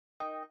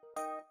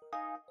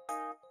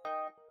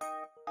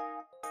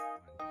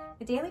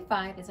The Daily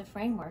 5 is a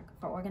framework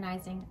for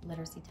organizing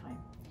literacy time.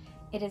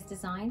 It is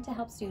designed to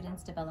help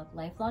students develop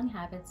lifelong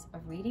habits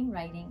of reading,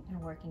 writing,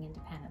 and working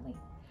independently.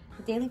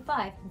 The Daily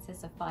 5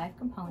 consists of 5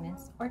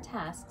 components or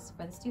tasks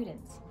for the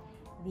students.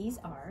 These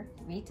are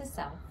read to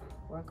self,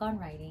 work on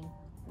writing,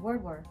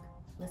 word work,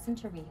 listen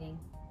to reading,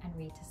 and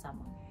read to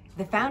someone.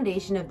 The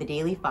foundation of the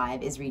Daily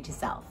 5 is Read to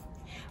Self.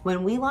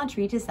 When we launch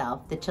Read to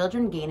Self, the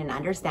children gain an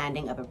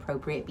understanding of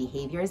appropriate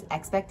behaviors,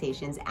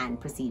 expectations,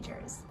 and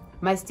procedures.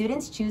 My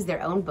students choose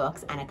their own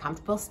books and a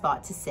comfortable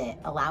spot to sit,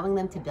 allowing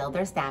them to build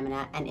their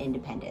stamina and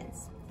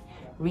independence.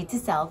 Read to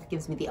Self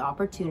gives me the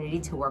opportunity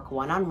to work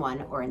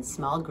one-on-one or in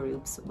small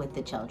groups with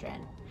the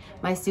children.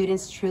 My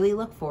students truly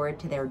look forward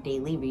to their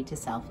daily Read to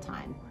Self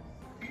time.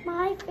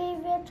 My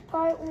favorite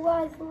part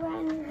was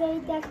when they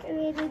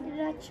decorated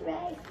the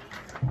tray.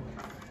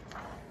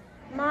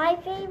 My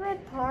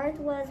favorite part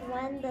was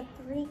when the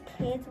 3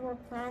 kids were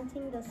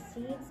planting the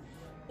seeds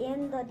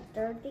in the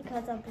dirt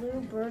because a blue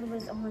bird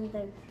was on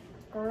the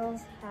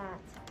girl's hat.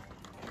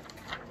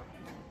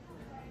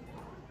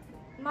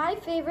 My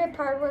favorite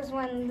part was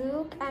when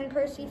Luke and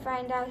Percy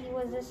find out he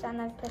was the son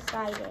of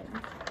Poseidon.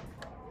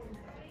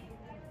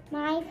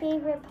 My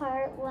favorite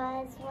part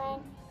was when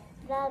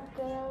the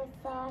girl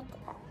thought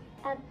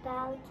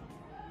about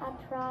a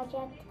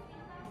project.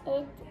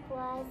 It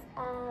was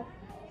a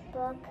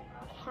book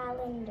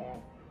calendar.